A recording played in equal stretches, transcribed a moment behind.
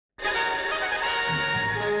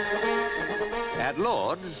At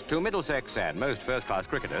Lord's, to Middlesex and most first-class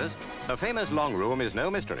cricketers, the famous long room is no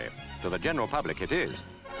mystery. To the general public, it is.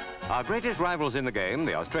 Our greatest rivals in the game,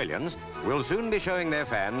 the Australians, will soon be showing their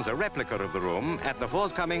fans a replica of the room at the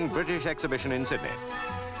forthcoming British exhibition in Sydney.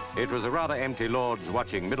 It was a rather empty Lord's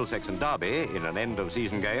watching Middlesex and Derby in an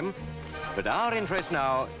end-of-season game, but our interest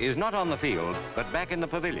now is not on the field, but back in the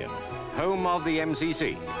pavilion, home of the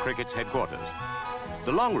MCC, cricket's headquarters.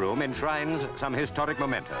 The long room enshrines some historic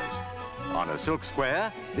mementos. On a silk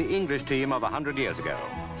square, the English team of 100 years ago.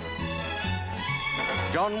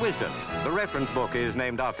 John Wisden, the reference book is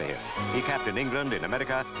named after him. He captained England in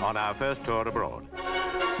America on our first tour abroad.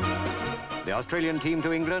 The Australian team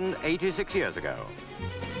to England 86 years ago.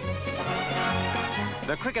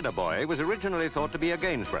 The cricketer boy was originally thought to be a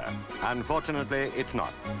Gainsborough. Unfortunately, it's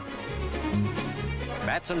not.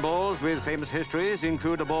 Bats and balls with famous histories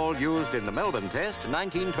include a ball used in the Melbourne Test,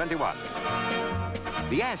 1921.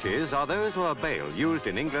 The ashes are those of a bale used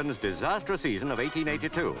in England's disastrous season of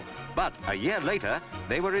 1882. But a year later,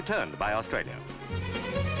 they were returned by Australia.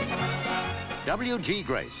 W.G.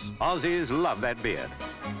 Grace. Aussies love that beard.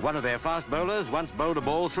 One of their fast bowlers once bowled a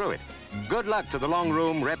ball through it. Good luck to the long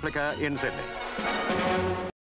room replica in Sydney.